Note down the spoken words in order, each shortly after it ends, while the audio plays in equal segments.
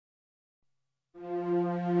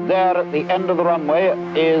There at the end of the runway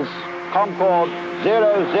is Concord 001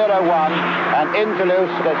 and in Toulouse,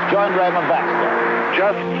 let's join Raymond Baxter.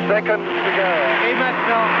 Just seconds to go. Et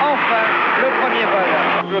maintenant, enfin, le premier vol.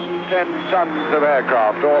 110 tons of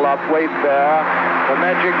aircraft, all up weight there. The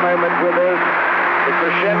magic moment with us. The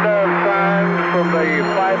crescendo of sound from the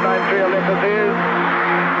 593 Olympics.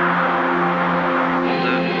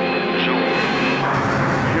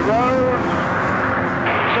 Giraud.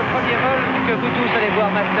 Ce premier vol que vous tous allez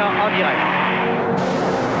voir maintenant en direct.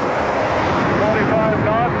 45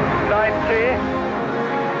 knots, 90,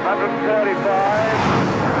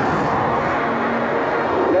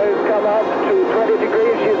 135. Nose come up to 20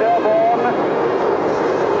 degrees, she's airborne.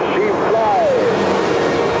 She flies.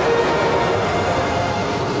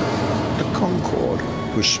 The Concord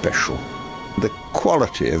was special. The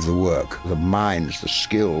quality of the work, the minds, the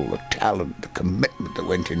skill, the talent, the commitment that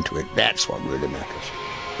went into it, that's what really matters.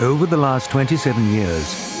 Over the last 27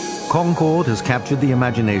 years, Concord has captured the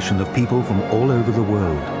imagination of people from all over the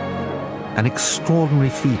world. An extraordinary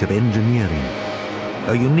feat of engineering,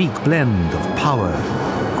 a unique blend of power,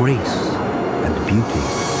 grace, and beauty.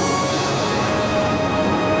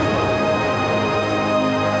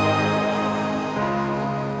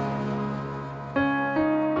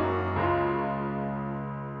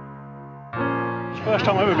 It's the first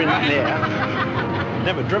time I've ever been up in the air.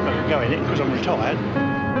 Never driven to go in it because I'm retired.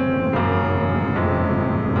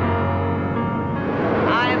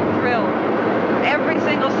 Every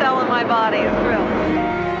single cell in my body is thrilled.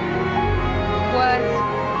 Words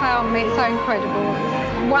found me so incredible.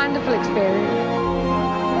 It's a wonderful experience.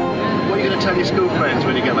 What are you going to tell your school friends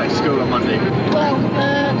when you get back to school on Monday? Well,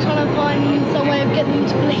 trying to find some way of getting them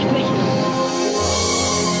to believe me.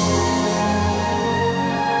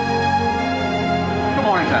 Good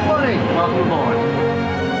morning, sir. Good morning. Welcome aboard.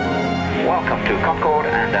 Welcome to Concord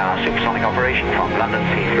and our supersonic operation from London's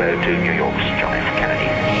Heathrow to New York's John F. Kennedy.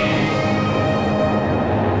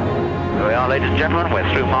 Here we are, ladies and gentlemen, we're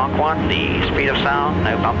through Mark 1, the speed of sound,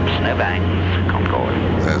 no bumps, no bangs, Concord.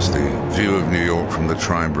 There's the view of New York from the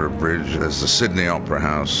Triborough Bridge, there's the Sydney Opera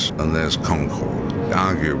House, and there's Concord,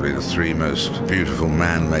 arguably the three most beautiful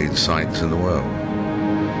man-made sights in the world.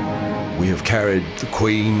 We have carried the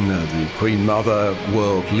Queen Mother,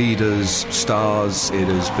 world leaders, stars. It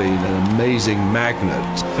has been an amazing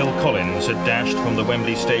magnet. Phil Collins had dashed from the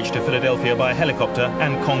Wembley stage to Philadelphia by helicopter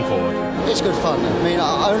and Concord. It's good fun. I mean,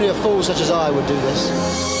 only a fool such as I would do this.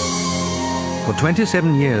 For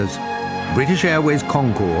 27 years, British Airways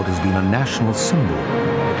Concord has been a national symbol,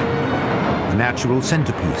 a natural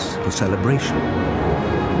centerpiece for celebration.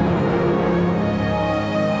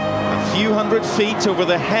 A few hundred feet over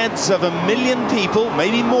the heads of 1 million people,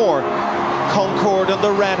 maybe more, Concord and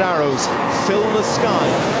the Red Arrows fill the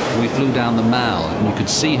sky. We flew down the Mall and you could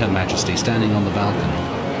see Her Majesty standing on the balcony.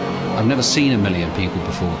 I've never seen 1 million people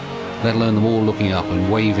before, let alone them all looking up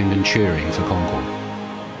and waving and cheering for Concord.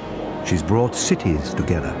 She's brought cities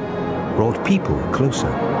together, brought people closer,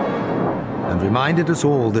 and reminded us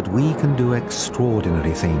all that we can do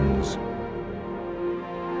extraordinary things.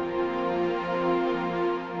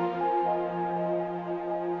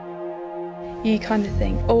 You kind of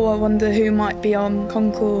think, oh, I wonder who might be on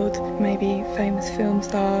Concord, maybe a famous film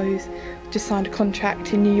star who's just signed a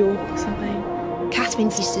contract in New York or something.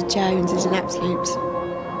 Catherine Zeta-Jones is an absolute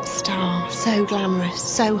star, so glamorous,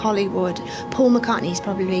 so Hollywood. Paul McCartney's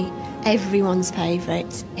probably everyone's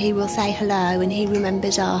favourite. He will say hello and he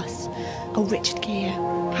remembers us. Oh, Richard Gere.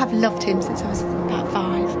 I've loved him since I was about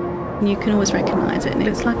 5. You can always recognise it, and it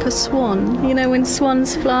looks like a swan. You know, when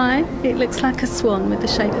swans fly, it looks like a swan with the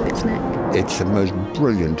shape of its neck. It's the most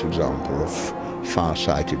brilliant example of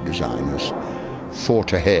far-sighted designers,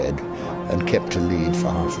 thought ahead and kept a lead for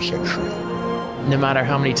half a century. No matter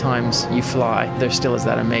how many times you fly, there still is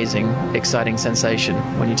that amazing, exciting sensation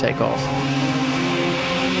when you take off.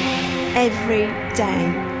 Every day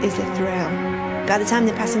is a thrill. By the time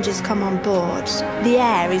the passengers come on board, the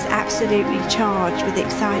air is absolutely charged with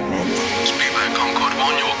excitement. Speedboat Concord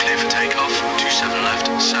 1, you're clear for takeoff. 27 left,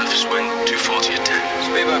 surface wind, 240 at 10.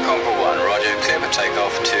 Speedboat Concord 1, roger, clear for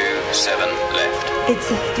takeoff, 27 left. It's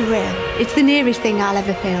a thrill. It's the nearest thing I'll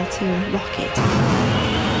ever feel to a rocket.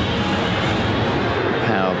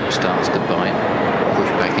 Power starts to bite,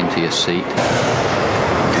 push back into your seat.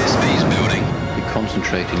 Gear speed's building. You're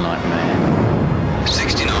concentrating like mad.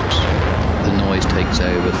 60 knots. The noise takes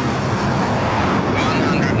over.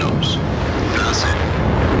 100 knots. That's it.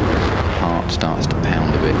 Heart starts to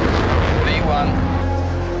pound a bit. V1.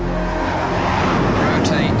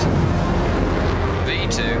 Rotate.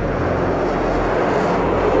 V2.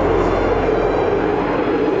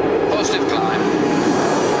 Positive climb.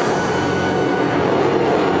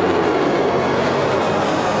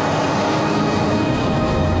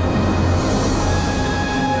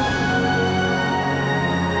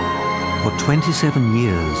 For 27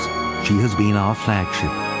 years, she has been our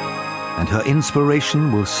flagship, and her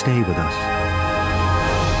inspiration will stay with us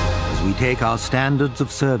as we take our standards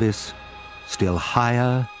of service still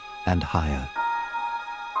higher and higher.